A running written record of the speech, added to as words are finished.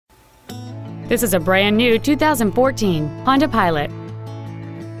This is a brand new 2014 Honda Pilot.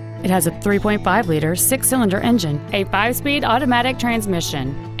 It has a 3.5-liter six-cylinder engine, a 5-speed automatic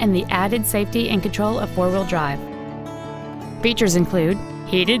transmission, and the added safety and control of four-wheel drive. Features include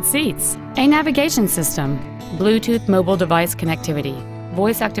heated seats, a navigation system, Bluetooth mobile device connectivity,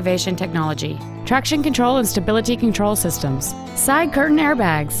 voice activation technology, traction control and stability control systems, side curtain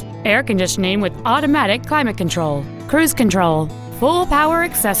airbags, air conditioning with automatic climate control, cruise control, full power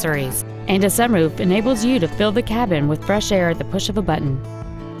accessories, and a sunroof enables you to fill the cabin with fresh air at the push of a button.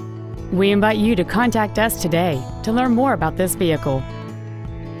 We invite you to contact us today to learn more about this vehicle.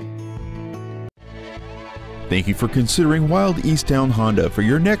 Thank you for considering Wild Easttown Honda for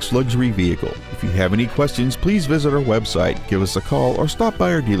your next luxury vehicle. If you have any questions, please visit our website, give us a call, or stop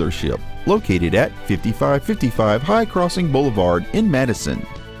by our dealership located at 5555 High Crossing Boulevard in Madison.